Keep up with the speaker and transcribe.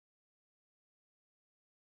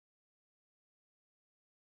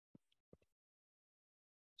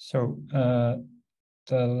So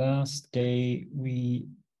the last day we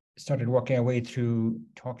started working our way through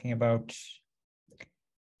talking about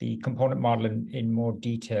the component model in more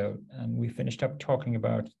detail, and we finished up talking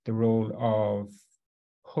about the role of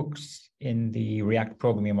hooks in the React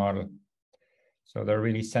programming model. So they're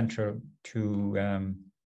really central to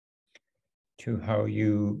how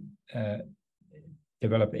you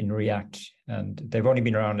develop in React, and they've only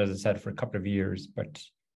been around, as I said, for a couple of years, but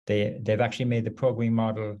they've actually made the programming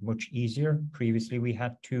model much easier. Previously, we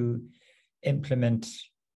had to implement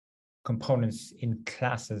components in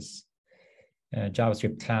classes,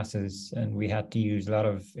 JavaScript classes, and we had to use a lot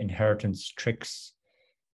of inheritance tricks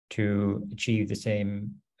to achieve the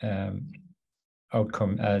same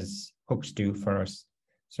outcome as hooks do for us.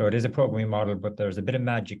 So it is a programming model, but there's a bit of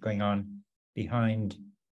magic going on behind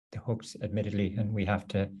the hooks, admittedly, and we have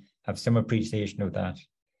to have some appreciation of that.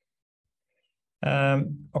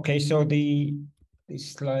 Okay, so the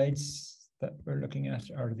slides that we're looking at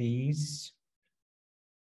are these.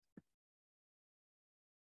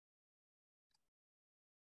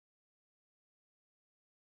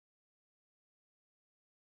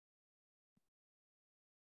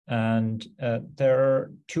 And there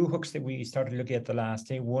are two hooks that we started looking at the last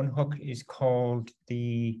day. One hook is called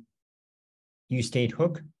the useState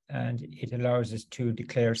hook, and it allows us to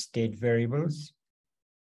declare state variables.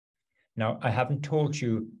 Now, I haven't told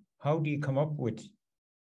you, how do you come up with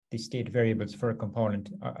the state variables for a component?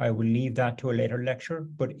 I will leave that to a later lecture,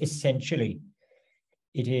 but essentially,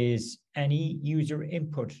 it is any user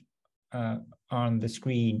input on the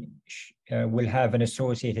screen will have an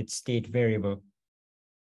associated state variable.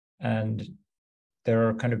 And there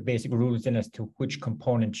are kind of basic rules in as to which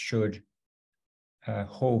component should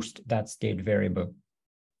host that state variable.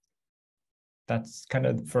 That's kind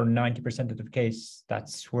of, for 90% of the case,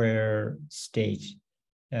 that's where state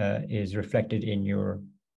is reflected in your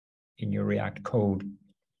React code.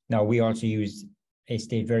 Now, we also use a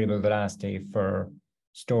state variable the last day for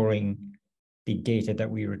storing the data that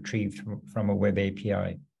we retrieved from a web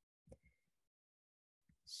API.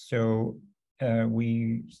 So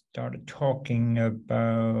we started talking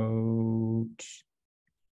about,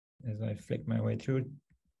 as I flick my way through it,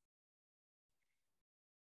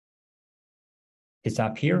 this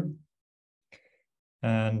app here,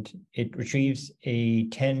 and it retrieves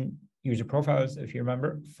 10 user profiles, if you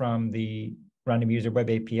remember, from the random user web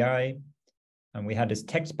API. And we had this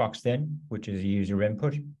text box then, which is a user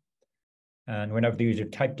input. And whenever the user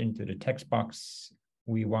typed into the text box,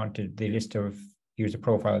 we wanted the list of user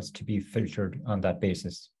profiles to be filtered on that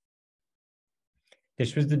basis.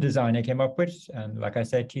 This was the design I came up with. And like I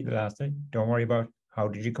said to you the last day, don't worry about how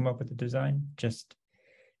did you come up with the design, just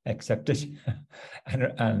accept it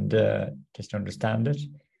and just understand it.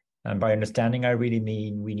 And by understanding, I really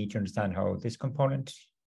mean we need to understand how this component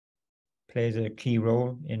plays a key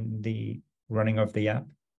role in the running of the app.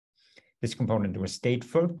 This component was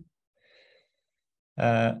stateful.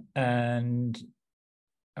 And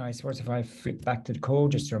I suppose if I flip back to the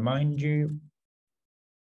code, just to remind you,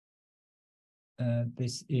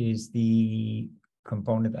 this is the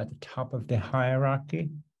component at the top of the hierarchy.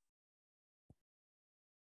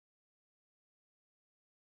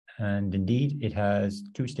 And indeed, it has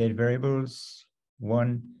two state variables,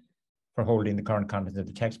 one for holding the current contents of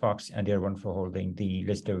the text box and the other one for holding the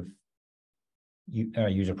list of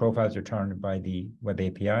user profiles returned by the web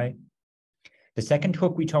API. The second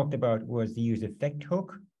hook we talked about was the useEffect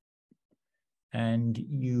hook. And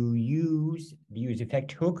you use the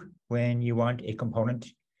useEffect hook when you want a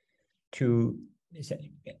component to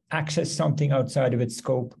access something outside of its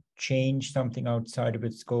scope, change something outside of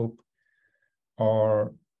its scope,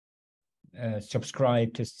 or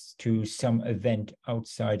subscribe to some event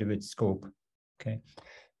outside of its scope. Okay,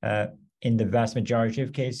 in the vast majority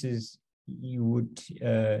of cases, you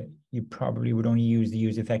probably would only use the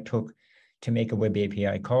useEffect hook to make a web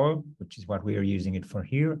API call, which is what we are using it for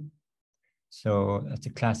here. So that's a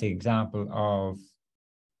classic example of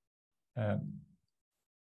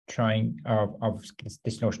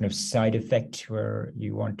this notion of side effect, where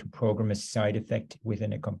you want to program a side effect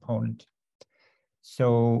within a component.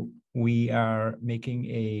 So we are making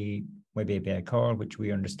a web API call, which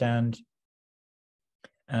we understand,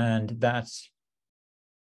 and that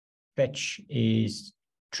fetch is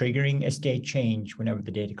triggering a state change whenever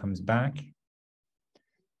the data comes back.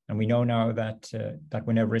 And we know now that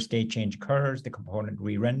whenever a state change occurs, the component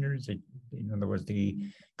re-renders it. In other words, the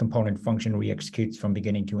component function re-executes from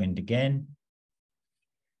beginning to end again.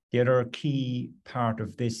 The other key part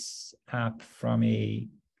of this app from a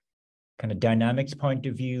kind of dynamics point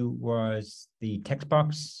of view was the text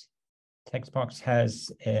box. text box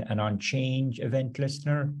has an on-change event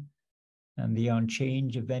listener, and the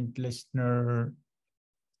on-change event listener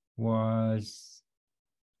was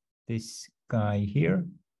this guy here.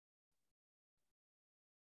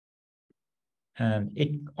 And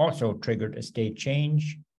it also triggered a state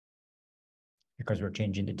change because we're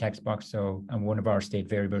changing the text box. So, and one of our state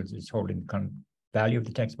variables is holding the value of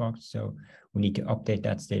the text box. So we need to update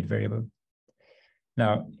that state variable.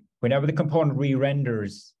 Now, whenever the component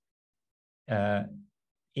re-renders,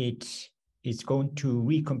 it is going to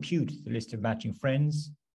recompute the list of matching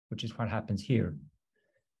friends, which is what happens here.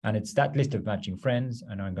 And it's that list of matching friends,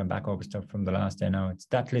 and I'm going back over stuff from the last day now. It's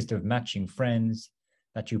that list of matching friends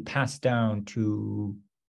that you pass down to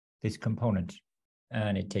this component,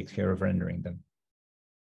 and it takes care of rendering them.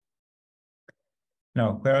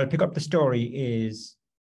 Now, where I'll pick up the story is,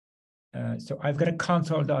 so I've got a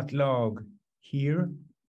console.log here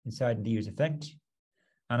inside the use effect,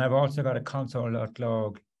 and I've also got a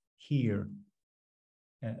console.log here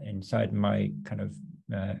inside my kind of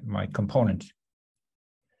my component,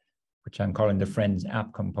 which I'm calling the friends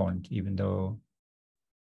app component, even though,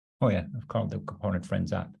 oh yeah, I've called the component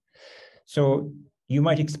friends app. So you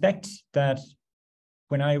might expect that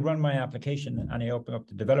when I run my application and I open up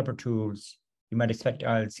the developer tools, you might expect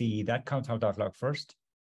I'll see that console.log first,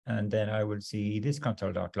 and then I will see this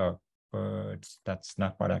console.log, but that's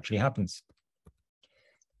not what actually happens.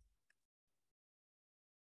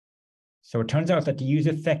 So it turns out that the use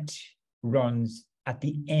effect runs at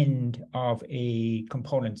the end of a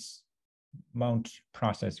component's mount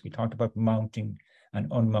process. We talked about mounting and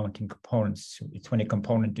unmounting components. It's when a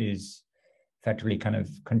component is effectively kind of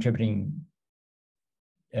contributing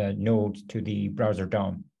node to the browser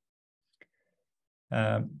DOM.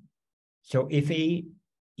 So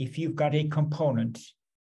if you've got a component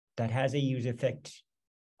that has a use effect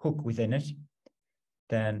hook within it,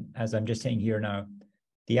 then as I'm just saying here now,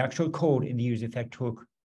 the actual code in the use effect hook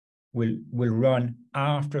will run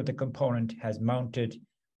after the component has mounted,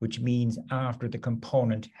 which means after the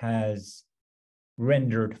component has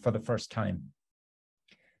rendered for the first time.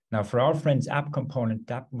 Now, for our friends app component,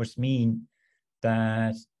 that must mean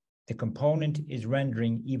that the component is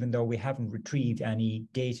rendering even though we haven't retrieved any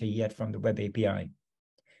data yet from the web API.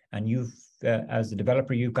 And you've, as a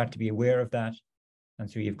developer, you've got to be aware of that. And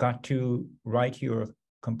so you've got to write your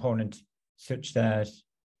component such that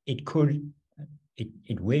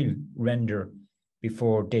it will render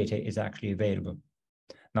before data is actually available.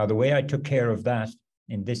 Now, the way I took care of that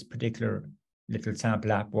in this particular little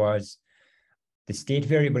sample app was the state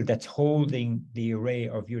variable that's holding the array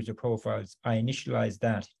of user profiles. I initialized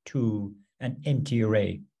that to an empty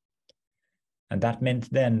array. And that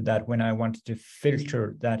meant then that when I wanted to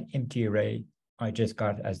filter that empty array, I just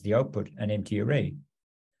got as the output an empty array.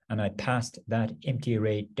 And I passed that empty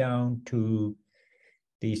array down to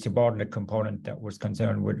the subordinate component that was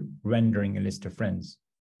concerned with rendering a list of friends.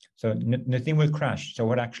 So nothing will crash. So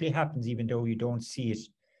what actually happens, even though you don't see it,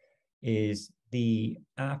 is the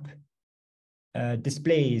app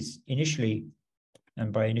displays initially,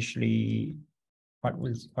 and by initially, what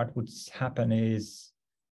would happen is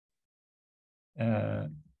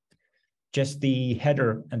just the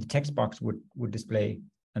header and the text box would display,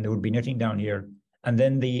 and there would be nothing down here. And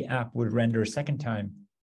then the app would render a second time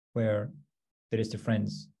where there is the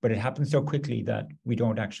friends, but it happens so quickly that we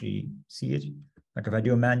don't actually see it. Like if I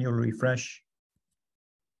do a manual refresh,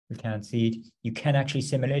 we can't see it. You can actually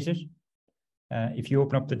simulate it. If you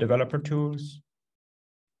open up the developer tools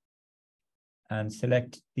and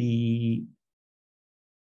select the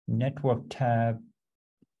network tab,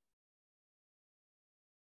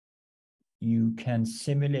 you can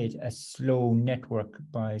simulate a slow network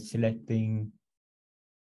by selecting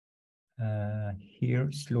here,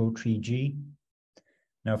 slow 3G.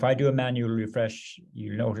 Now, if I do a manual refresh,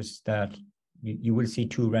 you'll notice that you will see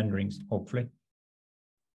two renderings, hopefully.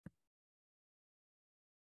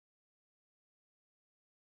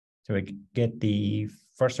 So I get the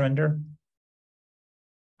first render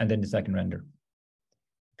and then the second render.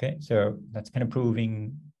 Okay, so that's kind of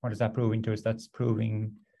proving, what is that proving to us? That's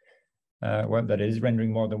proving, well, that it is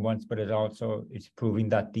rendering more than once, but it also is proving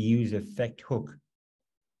that the use effect hook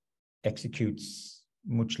executes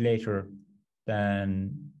much later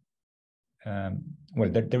than, well,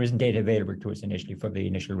 there isn't data available to us initially for the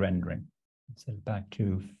initial rendering. Let's head back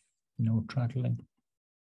to node throttling.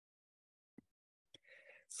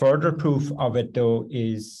 Further proof of it, though,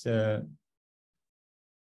 is what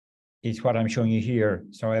I'm showing you here.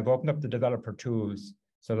 So I've opened up the developer tools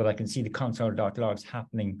so that I can see the console.logs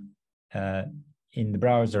happening in the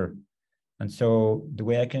browser. And so the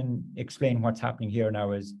way I can explain what's happening here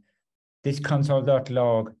now is this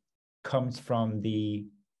console.log comes from the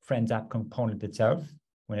Friends app component itself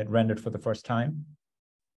when it rendered for the first time.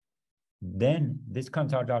 Then this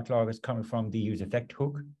console.log is coming from the use effect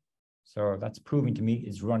hook. So that's proving to me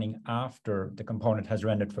is running after the component has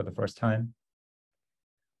rendered for the first time.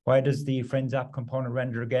 Why does the Friends app component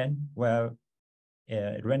render again? Well,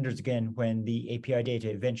 it renders again when the API data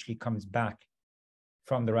eventually comes back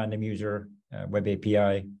from the random user web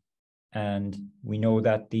API. And we know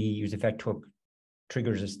that the use effect hook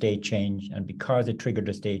triggers a state change. And because it triggered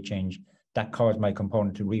a state change, that caused my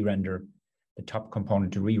component to re-render, the top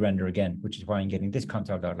component to re-render again, which is why I'm getting this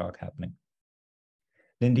console.log happening.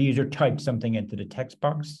 Then the user types something into the text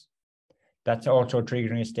box. That's also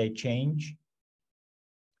triggering a state change,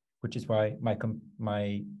 which is why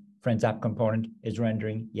my Friends app component is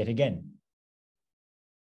rendering yet again.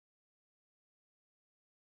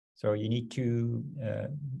 So you need to,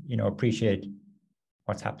 appreciate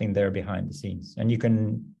what's happening there behind the scenes. And you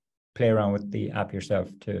can play around with the app yourself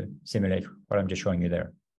to simulate what I'm just showing you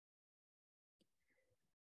there.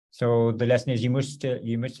 So the lesson is you must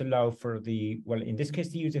allow for the, well, in this case,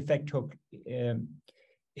 the use effect hook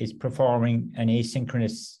is performing an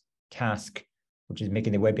asynchronous task, which is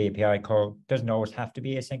making the web API call. Doesn't always have to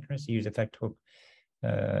be asynchronous. The use effect hook,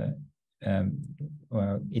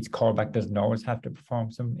 its callback doesn't always have to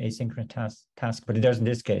perform some asynchronous task, but it does in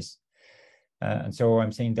this case. And so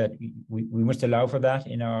I'm saying that we must allow for that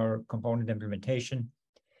in our component implementation.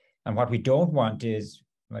 And what we don't want is,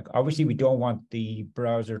 like, obviously we don't want the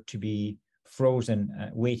browser to be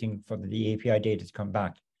frozen waiting for the API data to come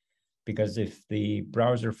back, because if the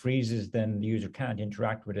browser freezes, then the user can't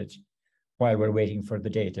interact with it while we're waiting for the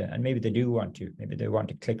data. And maybe they do want to, maybe they want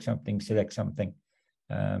to click something, select something.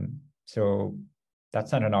 So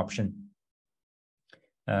that's not an option.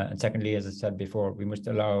 And secondly, as I said before, we must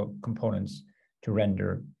allow components to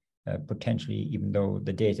render potentially, even though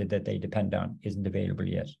the data that they depend on isn't available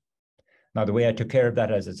yet. Now, the way I took care of that,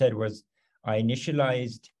 as I said, was I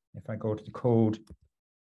initialized, if I go to the code,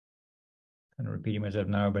 kind of repeating myself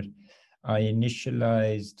now, but I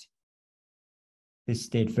initialized this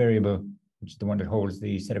state variable, which is the one that holds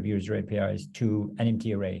the set of user APIs, to an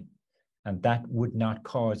empty array. And that would not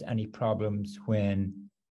cause any problems when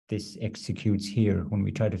this executes here, when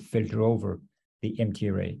we try to filter over the empty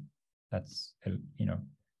array. That's,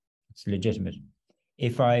 it's legitimate.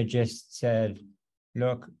 If I just said,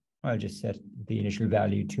 look, I'll just set the initial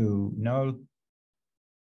value to null.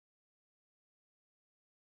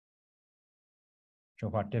 So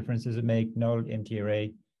what difference does it make? Null, empty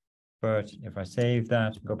array. But if I save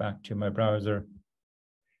that, go back to my browser,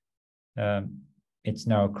 it's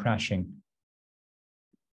now crashing.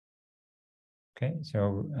 Okay,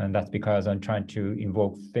 so, and that's because I'm trying to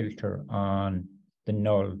invoke filter on the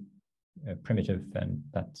null primitive, and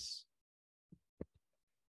that's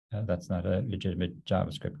not a legitimate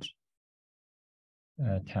JavaScript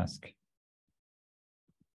task.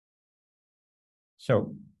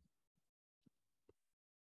 So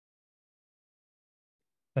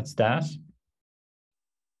that's that.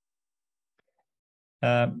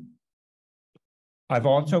 I've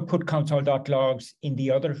also put console.logs in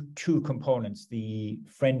the other two components, the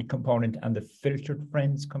friend component and the filtered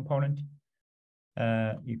friends component.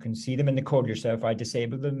 You can see them in the code yourself. I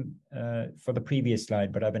disabled them for the previous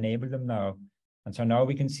slide, but I've enabled them now. And so now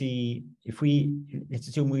we can see, let's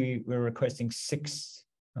assume we're requesting 6,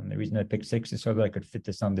 and the reason I picked 6 is so that I could fit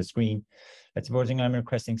this on the screen. Let's supposing I'm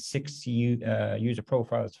requesting 6 user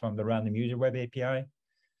profiles from the random user web API.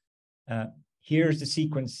 Here's the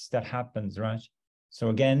sequence that happens, right? So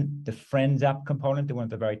again, the friends app component, the one at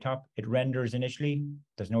the very top, it renders initially.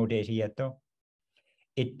 There's no data yet though.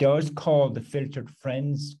 It does call the filtered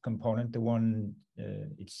friends component, the one,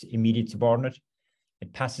 its immediate subordinate.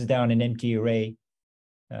 It passes down an empty array.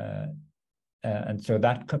 And so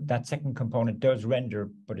that second component does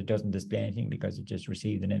render, but it doesn't display anything because it just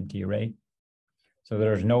received an empty array. So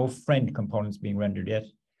there's no friend components being rendered yet.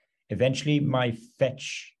 Eventually my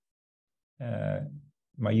fetch,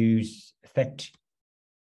 my use effect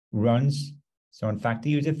runs. So in fact, the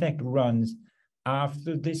use effect runs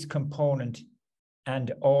after this component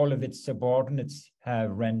and all of its subordinates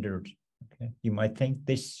have rendered. Okay, you might think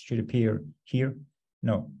this should appear here.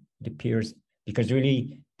 No, it appears because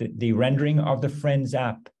really the rendering of the Friends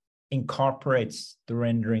app incorporates the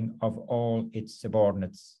rendering of all its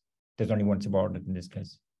subordinates. There's only one subordinate in this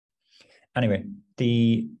case. Anyway,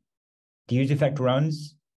 the use effect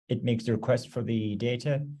runs. It makes the request for the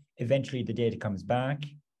data. Eventually, the data comes back,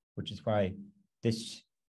 which is why this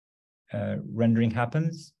rendering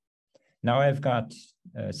happens. Now I've got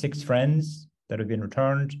 6 friends that have been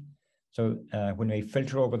returned. So when we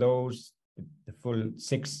filter over those, the full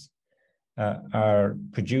 6 are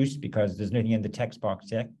produced because there's nothing in the text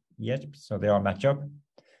box yet, so they all match up.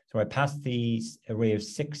 So I pass these array of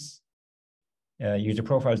 6 user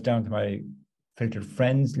profiles down to my filtered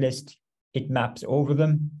friends list. It maps over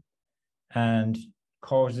them and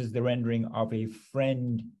causes the rendering of a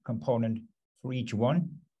friend component for each one.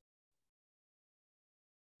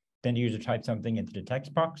 Then the user types something into the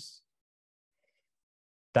text box.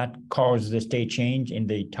 That causes a state change in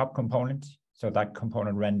the top component, so that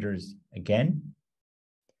component renders again.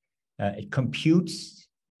 It computes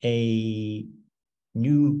a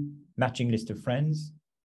new matching list of friends,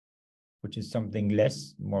 which is something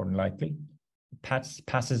less, more than likely.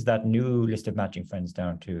 Passes that new list of matching friends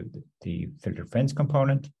down to the filtered friends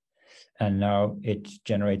component, and now it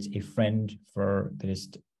generates a friend for the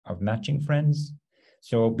list of matching friends.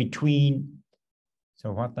 So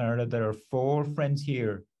what there are 4 friends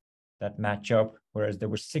here that match up, whereas there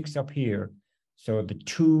were 6 up here. So the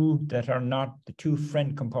 2 that are not, the 2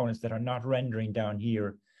 friend components that are not rendering down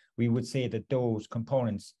here, we would say that those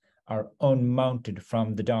components are unmounted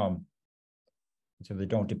from the DOM. So they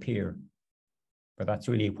don't appear. But that's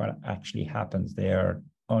really what actually happens. They are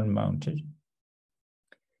unmounted.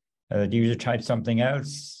 The user types something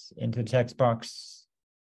else into the text box.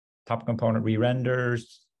 Top component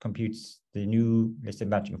re-renders, computes the new list of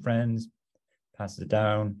matching friends, passes it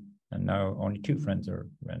down, and now only 2 friends are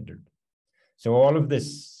rendered. So all of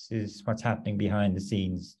this is what's happening behind the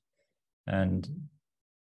scenes, and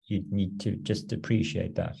you need to just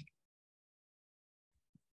appreciate that.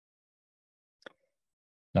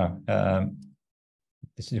 Now,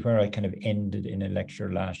 this is where I kind of ended in a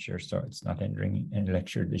lecture last year, so it's not ending in a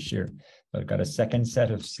lecture this year. I've got a second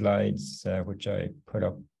set of slides, which I put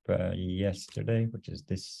up yesterday, which is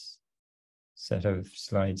this set of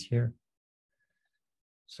slides here.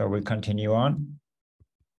 So we'll continue on.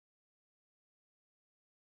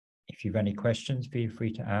 If you have any questions, feel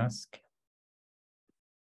free to ask.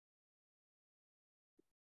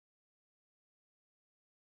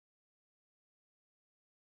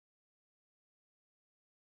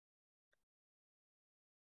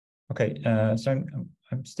 Okay, so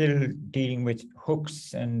I'm still dealing with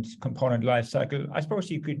hooks and component lifecycle. I suppose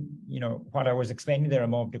you could, what I was explaining there a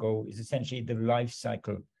moment ago is essentially the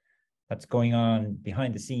lifecycle that's going on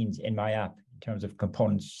behind the scenes in my app in terms of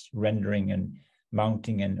components rendering and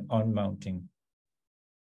mounting and unmounting.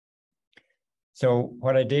 So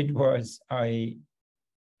what I did was I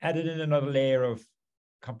added in another layer of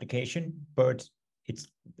complication, but it's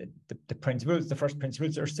the principles, the first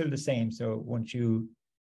principles are still the same. So once you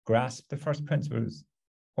grasp the first principles,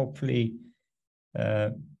 hopefully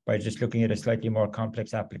by just looking at a slightly more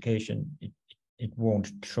complex application, it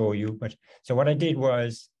won't throw you. But so what I did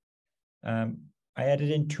was I added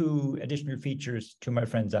in 2 additional features to my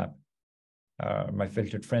Friends app, my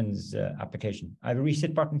filtered friends application. I have a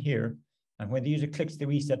reset button here, and when the user clicks the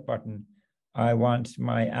reset button, I want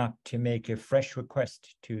my app to make a fresh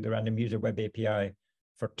request to the random user web API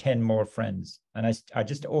for 10 more friends. And I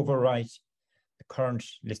just overwrite the current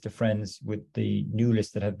list of friends with the new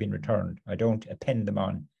list that have been returned. I don't append them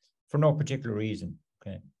on for no particular reason.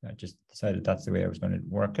 Okay, I just decided that's the way I was going to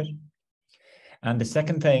work it. And the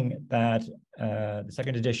second thing that, the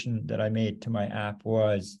second addition that I made to my app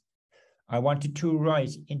was I wanted to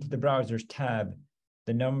write into the browser's tab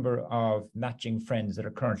the number of matching friends that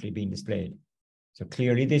are currently being displayed. So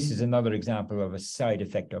clearly this is another example of a side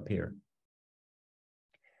effect up here.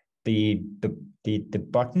 The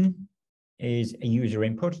button is a user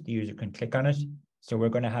input. The user can click on it. So we're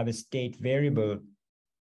going to have a state variable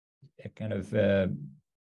kind of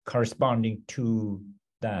corresponding to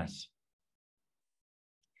that.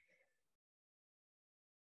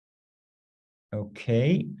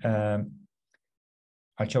 Okay.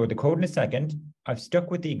 I'll show the code in a second. I've stuck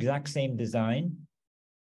with the exact same design.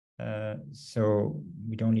 So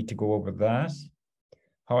we don't need to go over that.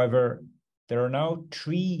 However, there are now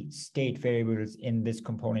 3 state variables in this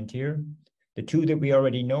component here. The 2 that we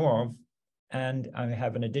already know of, and I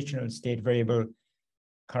have an additional state variable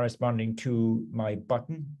corresponding to my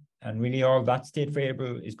button. And really all that state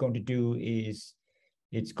variable is going to do is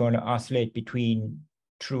it's going to oscillate between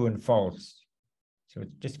true and false. So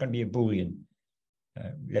it's just going to be a Boolean.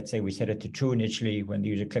 Let's say we set it to true initially. When the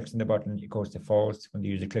user clicks on the button, it goes to false. When the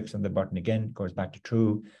user clicks on the button again, it goes back to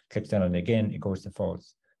true. Clicks on it again, it goes to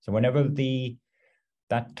false. So whenever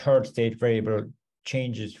that third state variable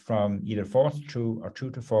changes from either false to true or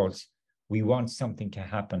true to false, we want something to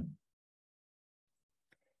happen.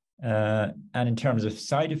 And in terms of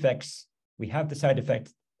side effects, we have the side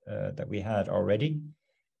effect that we had already.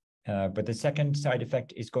 But the second side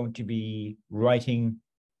effect is going to be writing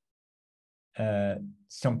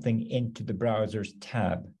something into the browser's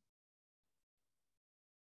tab.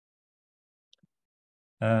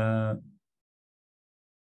 Now,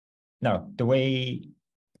 the way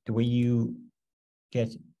you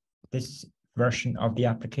get this version of the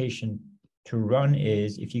application to run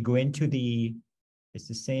is if you go into it's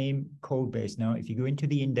the same code base. Now, if you go into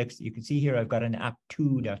the index, you can see here I've got an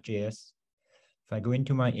app2.js. If I go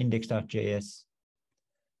into my index.js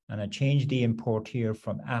and I change the import here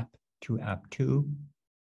from app to app2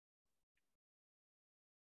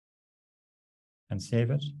 and save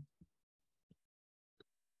it.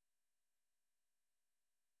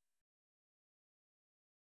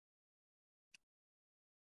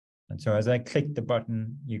 And so as I click the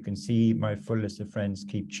button, you can see my full list of friends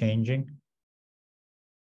keep changing.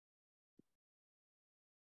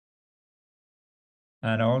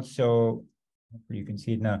 And also, you can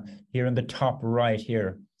see it now, here on the top right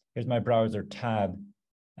here, here's my browser tab,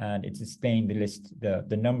 and it's displaying the list,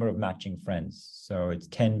 the number of matching friends. So it's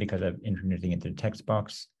 10 because I've entered anything into the text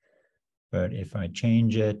box. But if I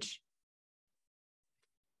change it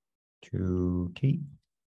to T,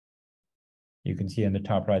 you can see on the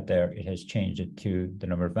top right there, it has changed it to the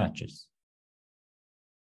number of matches.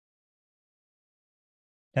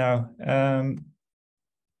 Now,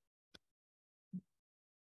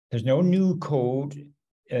 there's no new code.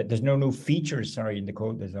 There's no new features, sorry, in the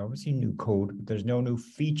code. There's obviously new code, but there's no new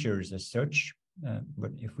features as such.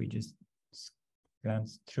 But if we just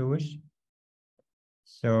glance through it.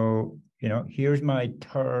 So, here's my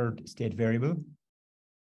third state variable.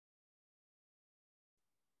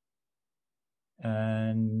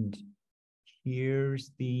 And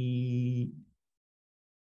here's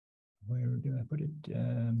where do I put it?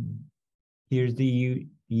 Here's the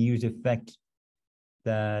use effect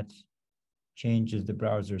that changes the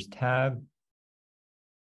browser's tab.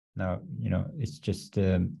 Now, it's just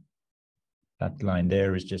that line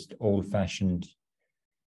there is just old-fashioned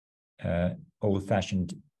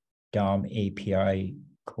DOM API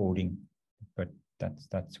coding, but that's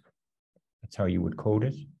how you would code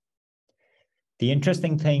it. The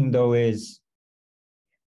interesting thing, though, is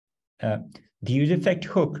the use effect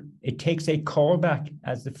hook. It takes a callback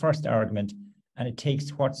as the first argument, and it takes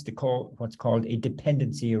what's called a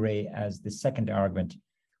dependency array as the second argument,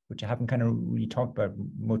 which I haven't kind of really talked about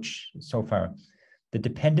much so far. The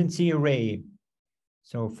dependency array.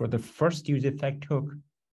 So for the first use effect hook,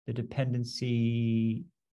 the dependency.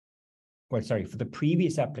 For the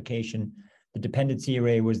previous application, the dependency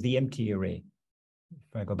array was the empty array.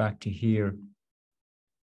 If I go back to here,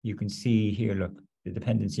 you can see here, look, the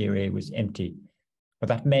dependency array was empty. What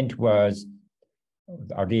that meant was,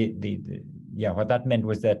 what that meant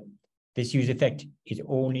was that this use effect is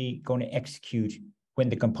only going to execute when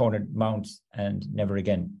the component mounts and never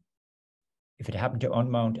again. If it happened to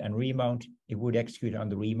unmount and remount, it would execute on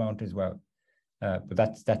the remount as well. But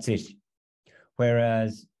that's it.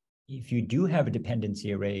 Whereas if you do have a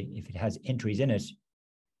dependency array, if it has entries in it,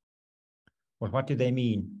 well, what do they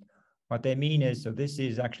mean? What they mean is, so this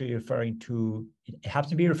is actually referring to, it happens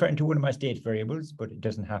to be referring to one of my state variables, but it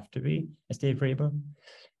doesn't have to be a state variable.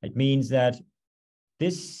 It means that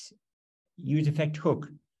this use effect hook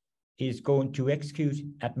is going to execute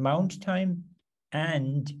at mount time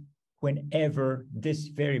and whenever this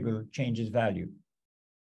variable changes value.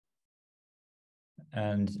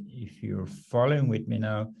 And if you're following with me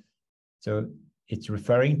now, so it's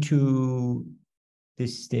referring to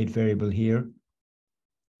this state variable here.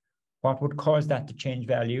 What would cause that to change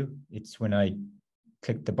value? It's when I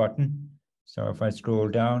click the button. So if I scroll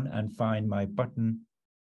down and find my button,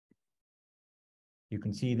 you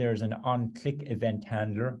can see there's an on-click event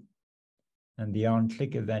handler. And the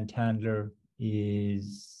on-click event handler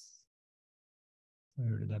is,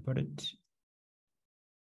 where did I put it?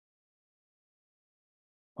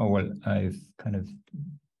 Oh, well, I've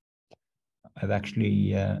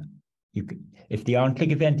actually, if the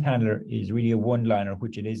on-click event handler is really a one-liner,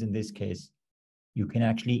 which it is in this case, you can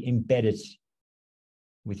actually embed it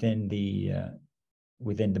within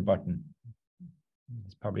the button.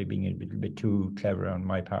 It's probably being a little bit too clever on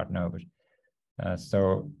my part now, but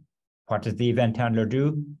so what does the event handler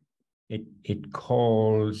do? It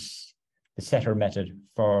calls the setter method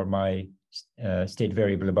for my state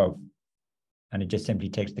variable above, and it just simply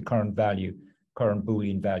takes the current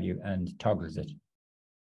Boolean value, and toggles it.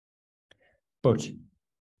 But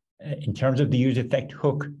in terms of the use effect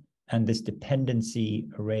hook and this dependency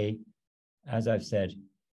array, as I've said,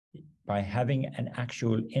 by having an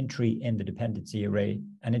actual entry in the dependency array,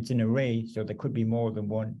 and it's an array, so there could be more than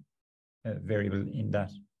one variable in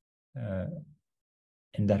that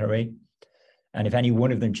array. And if any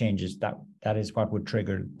one of them changes, that is what would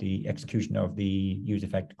trigger the execution of the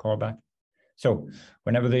useEffect callback. So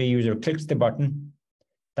whenever the user clicks the button,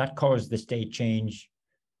 that causes the state change,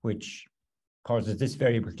 which causes this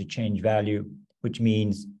variable to change value, which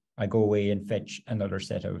means I go away and fetch another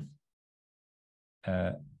set of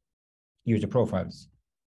user profiles.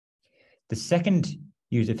 The second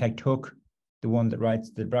useEffect hook, the one that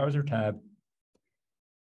writes to the browser tab,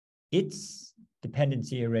 its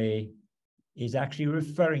dependency array is actually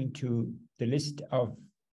referring to the list of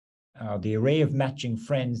the array of matching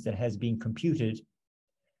friends that has been computed,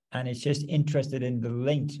 and it's just interested in the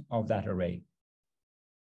length of that array.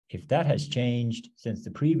 If that has changed since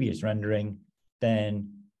the previous rendering, then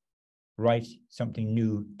write something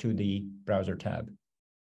new to the browser tab.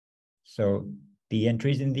 So the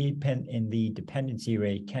entries in the dependency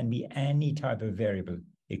array can be any type of variable.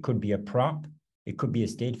 It could be a prop, it could be a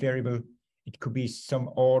state variable, it could be some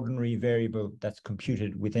ordinary variable that's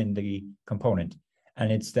computed within the component.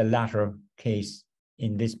 And it's the latter case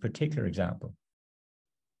in this particular example.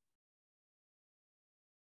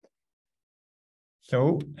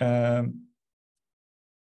 So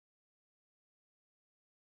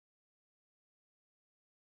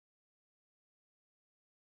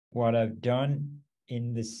what I've done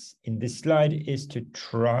in this slide is to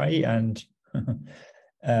try and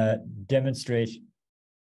demonstrate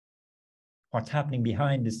what's happening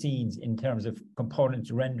behind the scenes in terms of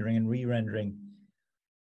components rendering and re-rendering.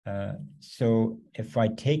 So if I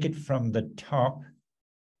take it from the top,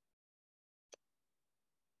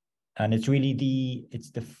 and it's really the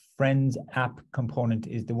Friends app component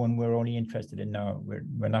is the one we're only interested in now.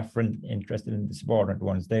 We're not interested in the subordinate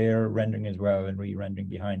ones. They're rendering as well and re-rendering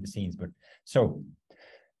behind the scenes. But so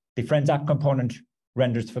the Friends app component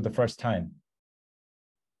renders for the first time.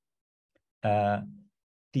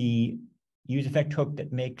 The useEffect hook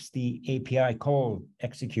that makes the API call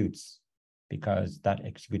executes, because that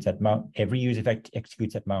executes at every useEffect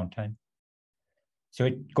executes at mount time. So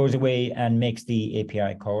it goes away and makes the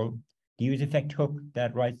API call. The useEffect hook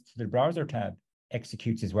that writes to the browser tab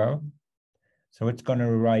executes as well. So it's going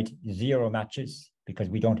to write 0 matches because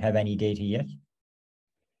we don't have any data yet.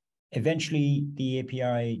 Eventually, the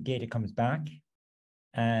API data comes back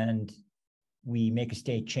and we make a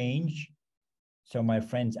state change. So my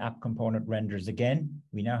Friends app component renders again.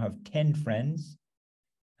 We now have 10 friends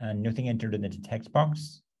and nothing entered in the text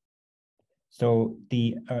box. So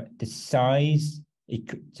the size,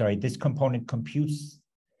 this component computes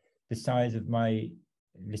the size of my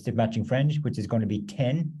list of matching friends, which is going to be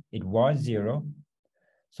 10. It was 0.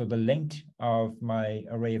 So the length of my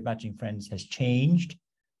array of matching friends has changed,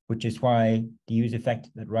 which is why the useEffect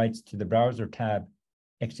that writes to the browser tab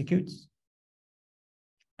executes.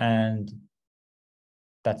 And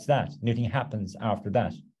that's that. Nothing happens after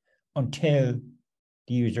that until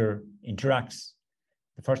the user interacts.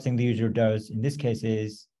 The first thing the user does in this case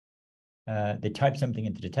is they type something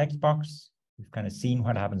into the text box. We've kind of seen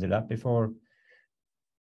what happens with that before.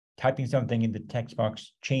 Typing something in the text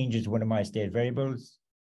box changes one of my state variables.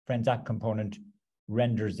 Friends app component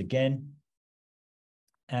renders again,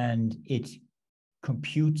 and it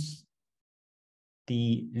computes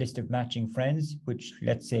the list of matching friends, which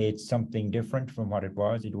let's say it's something different from what it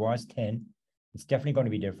was. It was 10. It's definitely going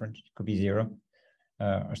to be different. It could be 0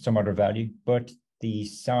 or some other value, but the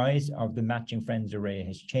size of the matching friends array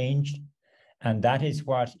has changed. And that is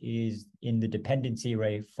what is in the dependency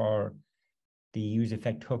array for the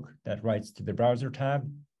useEffect hook that writes to the browser tab.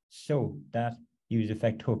 So that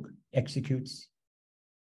useEffect hook executes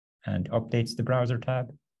and updates the browser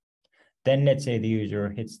tab. Then let's say the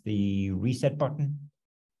user hits the reset button.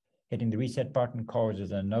 Hitting the reset button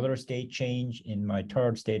causes another state change in my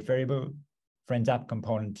third state variable. Friends app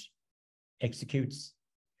component executes.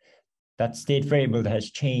 That state variable that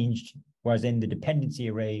has changed was in the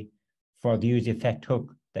dependency array for the useEffect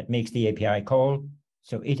hook that makes the API call.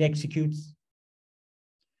 So it executes.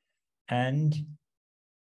 And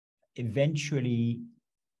eventually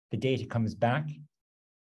the data comes back.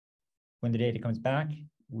 When the data comes back,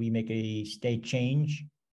 we make a state change.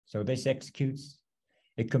 So this executes.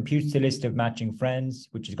 It computes the list of matching friends,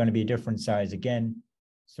 which is going to be a different size again.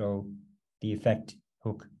 So the effect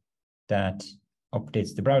hook that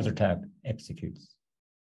updates the browser tab executes.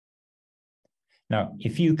 Now,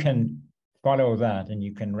 if you can follow that and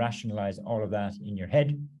you can rationalize all of that in your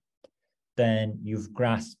head, then you've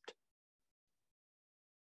grasped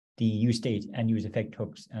the useState and useEffect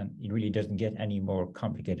hooks, and it really doesn't get any more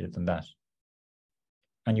complicated than that.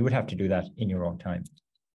 And you would have to do that in your own time.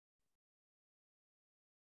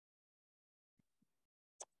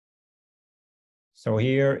 So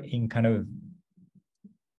here in kind of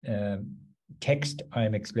text,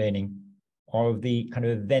 I'm explaining all of the kind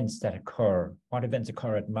of events that occur. What events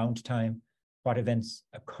occur at mount time? What events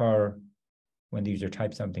occur when the user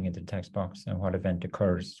types something into the text box? And what event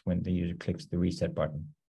occurs when the user clicks the reset button?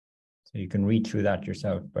 So you can read through that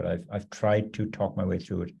yourself, but I've tried to talk my way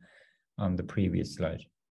through it on the previous slide.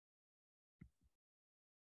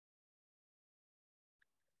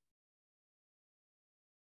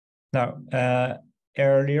 Now,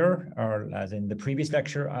 earlier, or as in the previous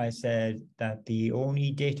lecture, I said that the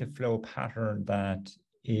only data flow pattern that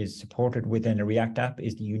is supported within a React app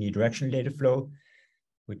is the unidirectional data flow,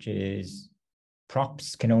 which is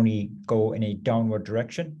props can only go in a downward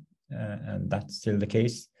direction, and that's still the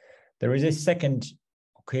case. There is a second,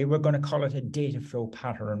 okay, we're going to call it a data flow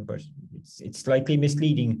pattern, but it's slightly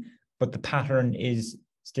misleading, but the pattern is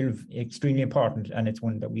still extremely important, and it's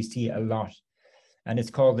one that we see a lot. And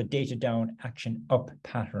it's called the data down action up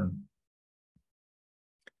pattern.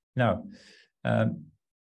 Now,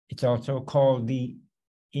 it's also called the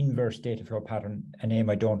inverse data flow pattern, a name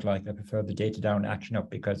I don't like. I prefer the data down action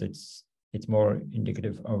up because it's more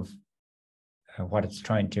indicative of what it's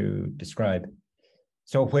trying to describe.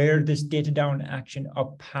 So where this data down action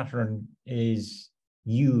up pattern is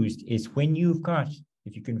used is when you've got,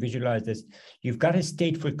 if you can visualize this, you've got a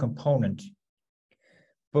stateful component,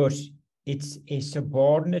 but it's a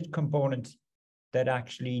subordinate component that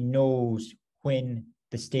actually knows when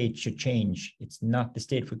the state should change. It's not the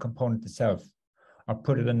stateful component itself. Or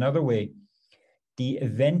put it another way, the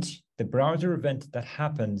event, the browser event that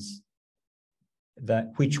happens,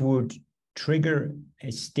 that which would trigger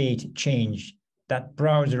a state change, that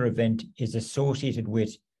browser event is associated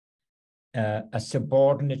with a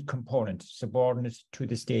subordinate component, subordinate to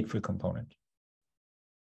the stateful component.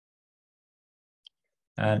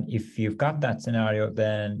 And if you've got that scenario,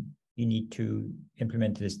 then you need to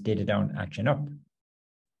implement this data down action up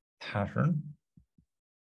pattern.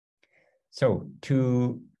 So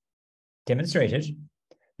to demonstrate it,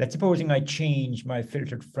 let's supposing I change my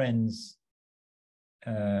filtered friends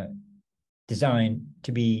design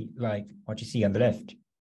to be like what you see on the left.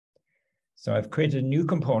 So I've created a new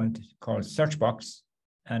component called search box,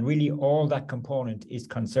 and really all that component is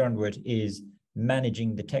concerned with is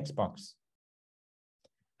managing the text box.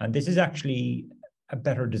 And this is actually a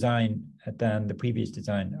better design than the previous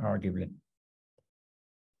design, arguably.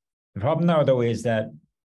 The problem now, though, is that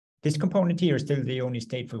this component here is still the only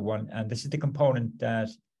stateful one, and this is the component that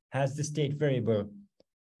has the state variable,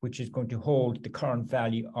 which is going to hold the current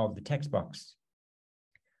value of the text box.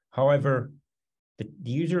 However, the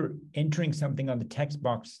user entering something on the text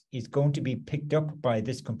box is going to be picked up by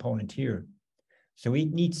this component here. So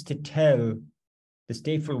it needs to tell the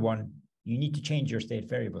stateful one, you need to change your state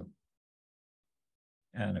variable.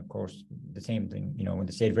 And of course, the same thing, you know, when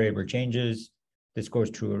the state variable changes, this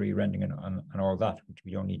goes through a re-rendering and all that, which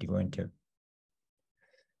we don't need to go into.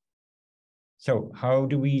 So how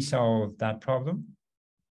do we solve that problem?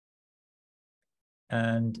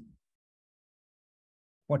 And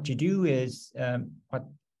what you do is what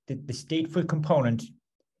the stateful component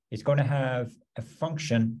is going to have a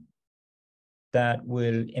function that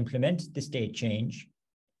will implement the state change,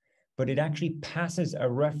 but it actually passes a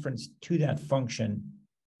reference to that function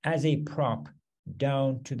as a prop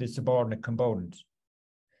down to the subordinate component.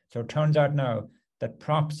 So it turns out now that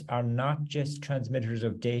props are not just transmitters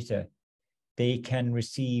of data, they can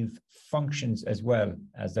receive functions as well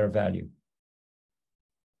as their value.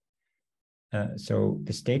 So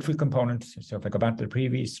the stateful component, so if I go back to the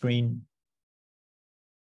previous screen,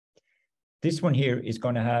 this one here is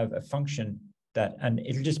going to have a function that, and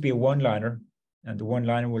it'll just be a one-liner, and the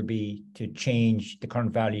one-liner will be to change the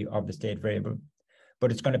current value of the state variable.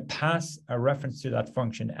 But it's going to pass a reference to that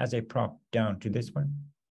function as a prop down to this one.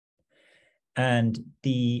 And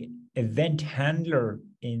the event handler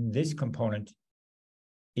in this component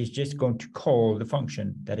is just going to call the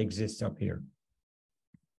function that exists up here.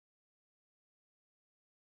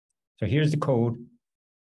 So here's the code.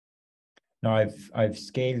 Now I've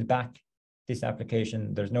scaled back this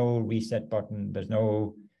application. There's no reset button. There's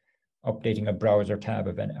no updating a browser tab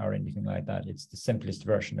event or anything like that. It's the simplest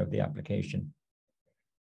version of the application.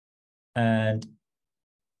 And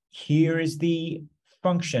here is the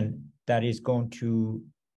function that is going to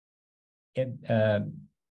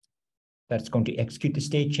execute the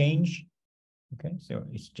state change. Okay, so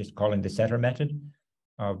it's just calling the setter method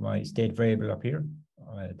of my state variable up here,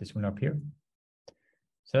 this one up here.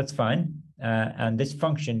 So that's fine. And this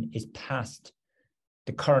function is passed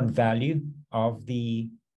the current value of the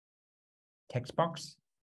text box.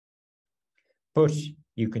 But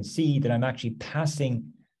you can see that I'm actually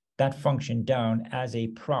passing that function down as a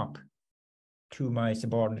prop to my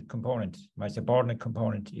subordinate component. My subordinate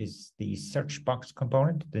component is the search box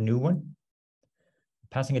component, the new one.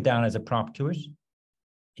 Passing it down as a prop to it.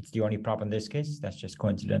 It's the only prop in this case. That's just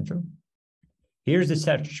coincidental. Here's the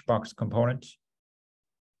search box component.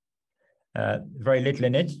 Very little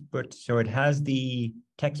in it, but so it has the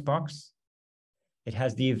text box. It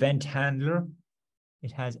has the event handler.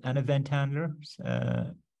 It has an event handler.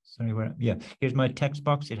 Here's my text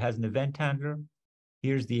box. It has an event handler.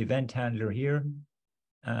 Here's the event handler here.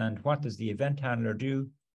 And what does the event handler do?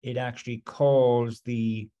 It actually calls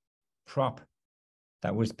the prop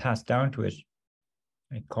that was passed down to it.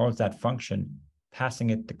 It calls that function, passing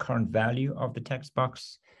it the current value of the text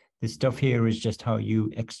box. This stuff here is just how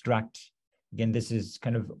you extract. Again, this is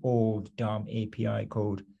kind of old DOM API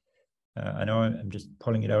code. I know I'm just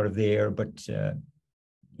pulling it out of there, but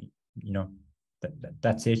you know,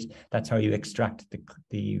 that's it. That's how you extract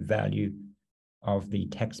the value of the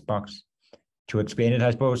text box. To explain it,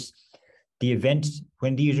 I suppose, the event,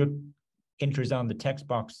 when the user enters on the text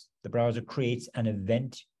box, the browser creates an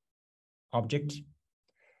event object.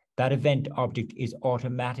 That event object is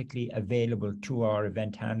automatically available to our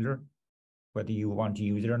event handler, whether you want to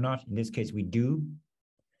use it or not. In this case, we do.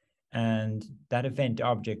 And that event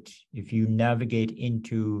object, if you navigate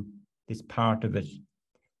into this part of it,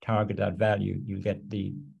 target that value, you get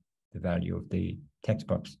the value of the text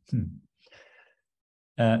box.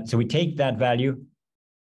 So we take that value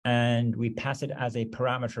and we pass it as a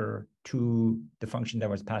parameter to the function that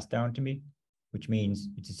was passed down to me, which means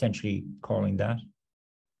it's essentially calling that.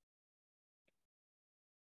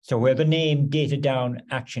 So where the name data down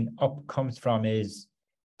action up comes from is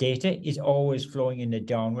data is always flowing in a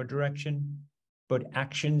downward direction, but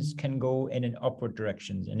actions can go in an upward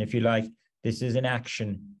direction. And if you like, this is an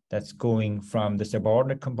action that's going from the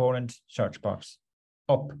subordinate component search box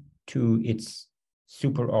up to its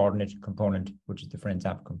superordinate component, which is the friends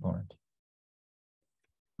app component.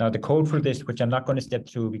 Now the code for this, which I'm not going to step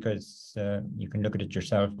through because you can look at it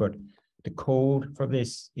yourself, but the code for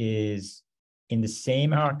this is in the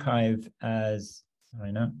same archive as,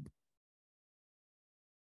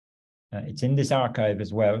 it's in this archive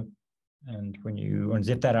as well. And when you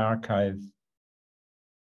unzip that archive,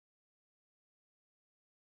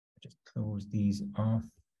 just close these off.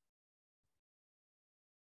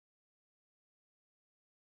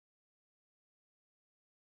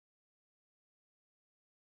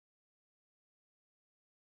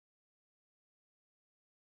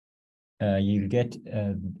 You'll get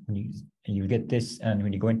this, and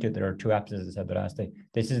when you go into it, there are two apps, as I said the last day.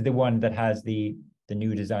 This is the one that has the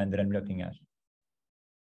new design that I'm looking at.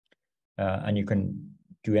 And you can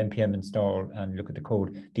do npm install and look at the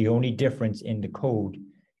code. The only difference in the code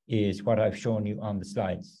is what I've shown you on the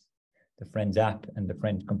slides. The Friends app and the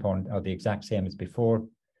Friends component are the exact same as before.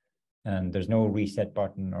 And there's no reset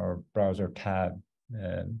button or browser tab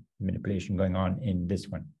manipulation going on in this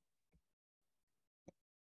one.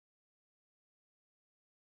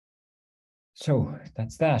 So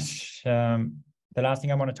that's that. The last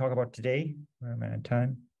thing I want to talk about today, where am I at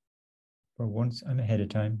time? For once, I'm ahead of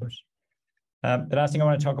time, but the last thing I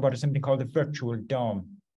want to talk about is something called the virtual DOM.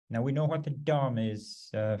 Now we know what the DOM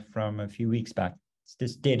is from a few weeks back. It's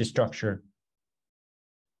this data structure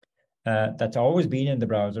that's always been in the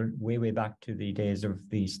browser, way back to the days of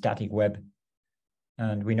the static web.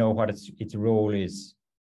 And we know what its role is.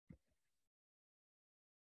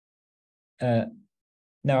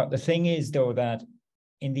 Now, the thing is, though, that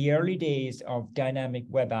in the early days of dynamic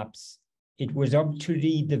web apps, it was up to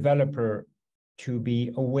the developer to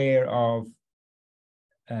be aware of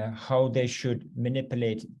how they should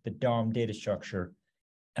manipulate the DOM data structure.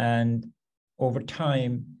 And over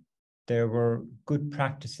time, there were good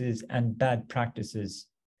practices and bad practices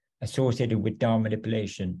associated with DOM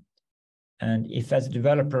manipulation. And if as a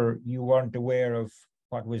developer, you weren't aware of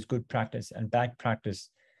what was good practice and bad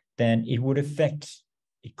practice, then it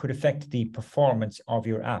could affect the performance of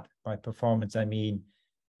your app. By performance, I mean,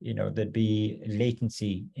 there'd be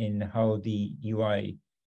latency in how the UI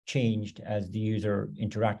changed as the user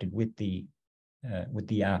interacted with the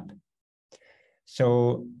app.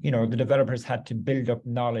 So, the developers had to build up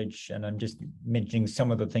knowledge, and I'm just mentioning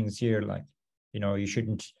some of the things here, like, you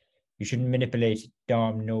shouldn't manipulate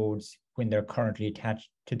DOM nodes when they're currently attached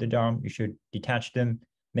to the DOM. You should detach them,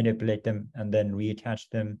 manipulate them, and then reattach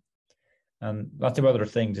them. Lots of other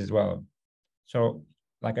things as well. So,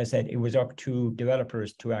 like I said, it was up to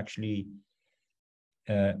developers to actually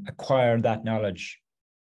acquire that knowledge.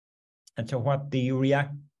 And so what the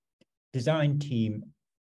React design team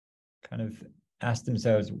kind of asked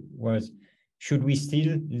themselves was, should we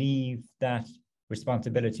still leave that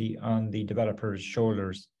responsibility on the developers'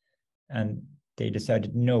 shoulders? And they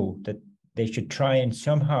decided no, that they should try and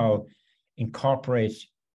somehow incorporate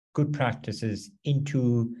good practices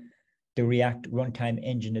into the React runtime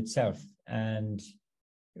engine itself and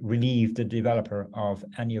relieve the developer of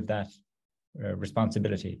any of that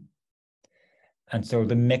responsibility. And so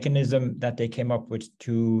the mechanism that they came up with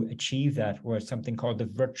to achieve that was something called the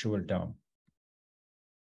virtual DOM.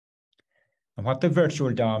 And what the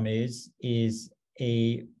virtual DOM is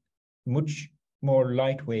a much more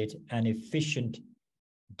lightweight and efficient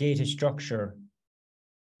data structure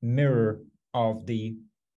mirror of the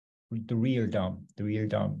real DOM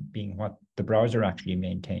being what the browser actually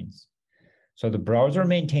maintains. So the browser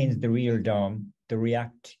maintains the real DOM, the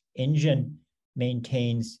React engine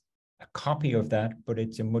maintains a copy of that, but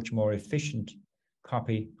it's a much more efficient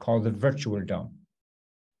copy called the virtual DOM.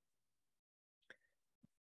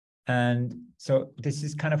 And so this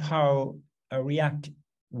is kind of how a React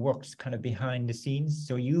works kind of behind the scenes.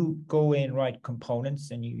 So you go in, write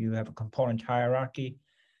components, and you have a component hierarchy.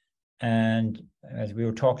 And as we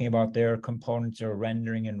were talking about there, components are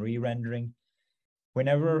rendering and re-rendering.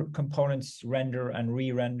 Whenever components render and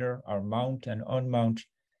re-render or mount and unmount,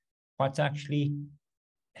 what's actually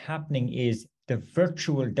happening is the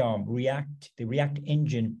virtual DOM, the React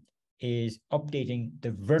engine is updating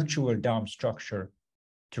the virtual DOM structure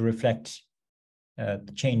to reflect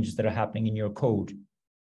the changes that are happening in your code.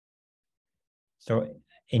 So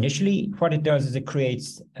initially, what it does is it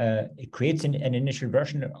creates an initial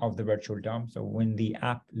version of the virtual DOM. So when the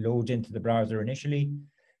app loads into the browser initially,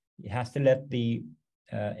 it has to let the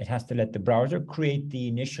browser create the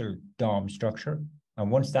initial DOM structure. And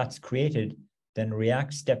once that's created, then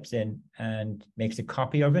React steps in and makes a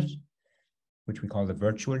copy of it, which we call the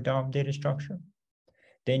virtual DOM data structure.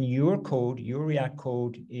 Then your React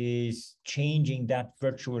code is changing that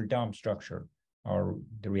virtual DOM structure, or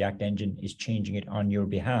the React engine is changing it on your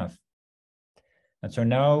behalf. And so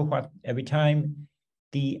now every time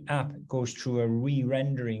the app goes through a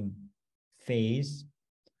re-rendering phase,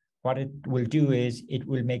 what it will do is it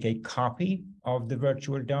will make a copy of the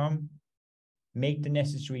virtual DOM, make the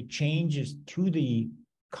necessary changes to the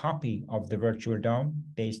copy of the virtual DOM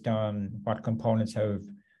based on what components have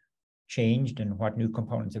changed and what new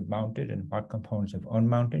components have mounted and what components have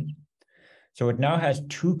unmounted. So it now has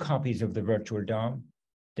two copies of the virtual DOM,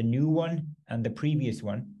 the new one and the previous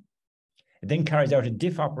one. It then carries out a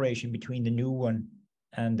diff operation between the new one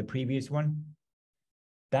and the previous one.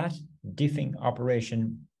 That diffing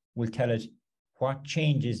operation will tell it what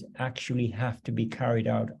changes actually have to be carried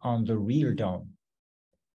out on the real DOM.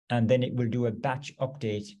 And then it will do a batch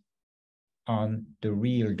update on the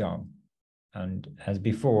real DOM. And as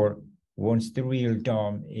before, once the real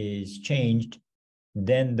DOM is changed,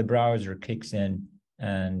 then the browser kicks in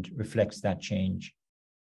and reflects that change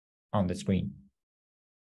on the screen.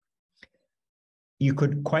 You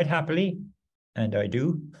could quite happily, and I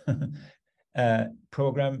do,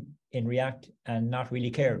 program in React and not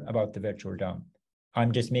really care about the virtual DOM.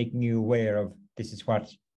 I'm just making you aware of this is what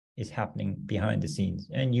is happening behind the scenes.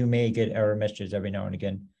 And you may get error messages every now and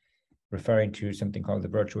again referring to something called the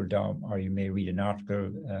virtual DOM, or you may read an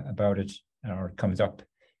article about it, or it comes up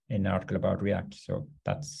in an article about React. So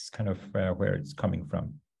that's kind of where it's coming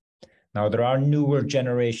from. Now, there are newer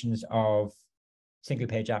generations of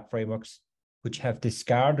single-page app frameworks which have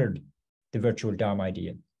discarded the virtual DOM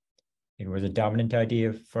idea. It was a dominant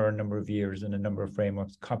idea for a number of years, and a number of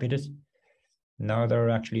frameworks copied it. Now there are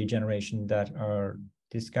actually a generation that are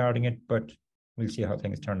discarding it, but we'll see how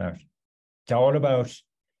things turn out. It's all about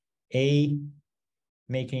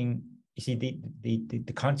making, you see,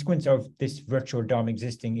 the consequence of this virtual DOM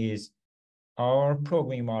existing is our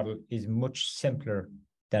programming model is much simpler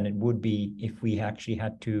than it would be if we actually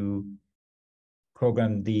had to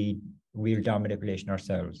program the real DOM manipulation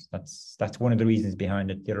ourselves. That's one of the reasons behind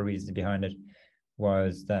it. The other reasons behind it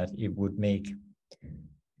was that it would make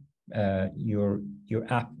your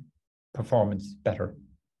app performance better.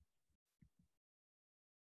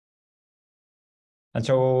 And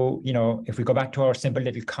so, you know, if we go back to our simple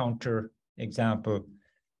little counter example,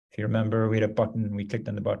 if you remember, we had a button, we clicked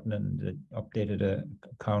on the button and it updated a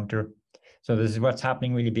counter. So this is what's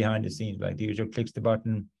happening really behind the scenes. Like the user clicks the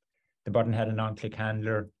button had an on-click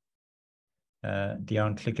handler, the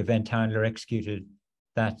on-click event handler executed.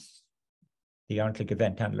 That's the on-click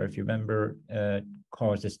event handler, if you remember,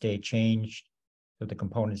 caused a state change. So the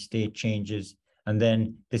component state changes. And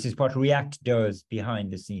then this is what React does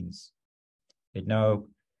behind the scenes. It now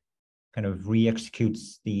kind of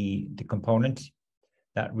re-executes the component.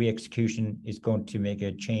 That re-execution is going to make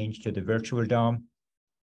a change to the virtual DOM.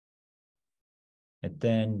 It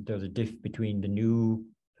then does a diff between the new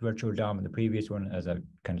virtual DOM and the previous one, as I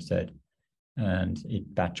kind of said. and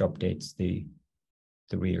it batch updates the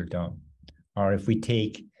real DOM. Or if we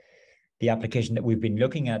take the application that we've been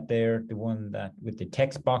looking at there, the one that with the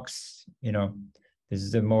text box, this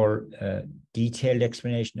is a more detailed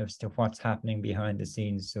explanation of what's happening behind the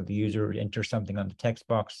scenes. So the user enters something on the text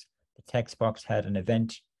box. The text box had an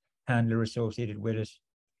event handler associated with it.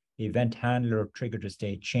 The event handler triggered a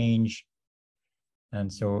state change.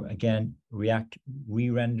 And so again, React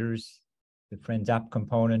re-renders the Friends app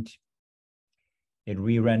component. It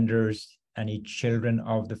re-renders any children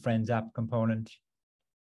of the Friends app component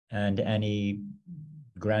and any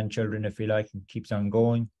grandchildren, if you like, and keeps on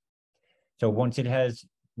going. So once it has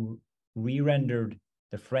re-rendered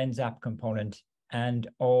the Friends app component and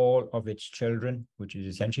all of its children, which is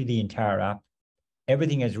essentially the entire app,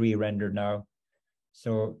 everything is re-rendered now.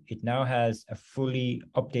 So it now has a fully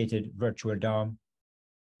updated virtual DOM.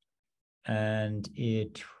 And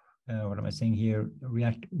it, what am I saying here?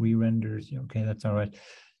 React re-renders. Okay, that's all right.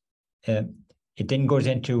 It then goes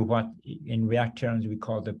into what in React terms we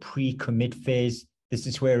call the pre-commit phase. This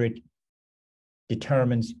is where it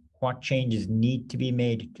determines what changes need to be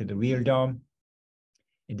made to the real DOM.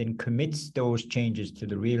 It then commits those changes to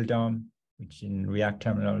the real DOM, which in React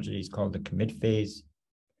terminology is called the commit phase.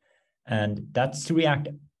 And that's React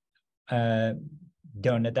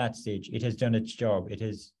done at that stage. It has done its job. It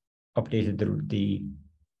has updated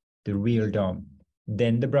the real DOM.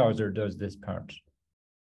 Then the browser does this part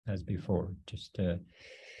as before, just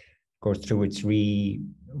goes through its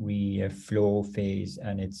flow phase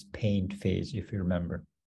and its paint phase, if you remember.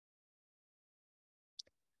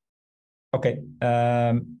 Okay,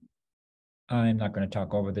 I'm not going to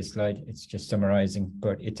talk over this slide. It's just summarizing,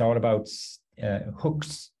 but it's all about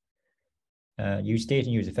hooks, use state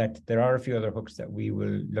and use effect. There are a few other hooks that we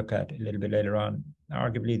will look at a little bit later on.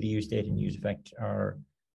 Arguably, the use state and use effect are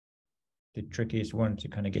the trickiest one to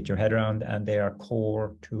kind of get your head around, and they are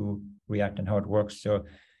core to React and how it works. So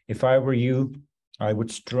if I were you, I would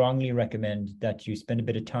strongly recommend that you spend a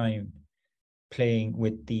bit of time playing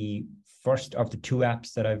with the first of the two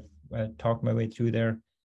apps that I've talked my way through there.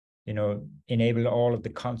 Enable all of the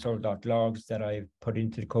console.logs that I've put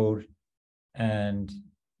into the code, and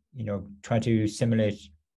try to simulate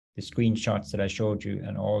the screenshots that I showed you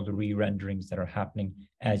and all the re-renderings that are happening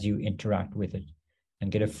as you interact with it,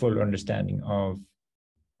 and get a full understanding of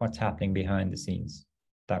what's happening behind the scenes.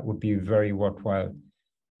 That would be very worthwhile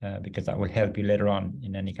because that will help you later on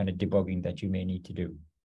in any kind of debugging that you may need to do.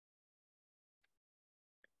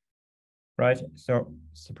 Right, so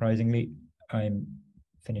surprisingly, I'm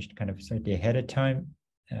finished kind of slightly ahead of time.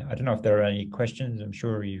 I don't know if there are any questions. I'm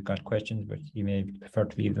sure you've got questions, but you may prefer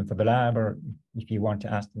to leave them for the lab, or if you want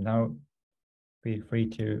to ask them now, feel free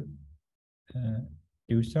to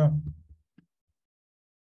do so.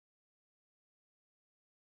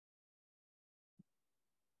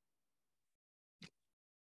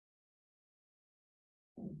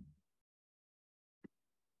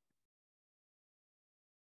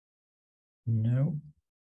 No.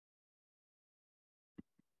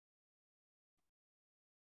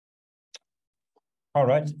 All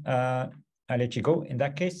right. I'll let you go in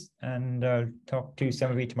that case, and I'll talk to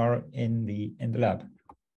some of you tomorrow in the lab.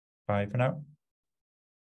 Bye for now.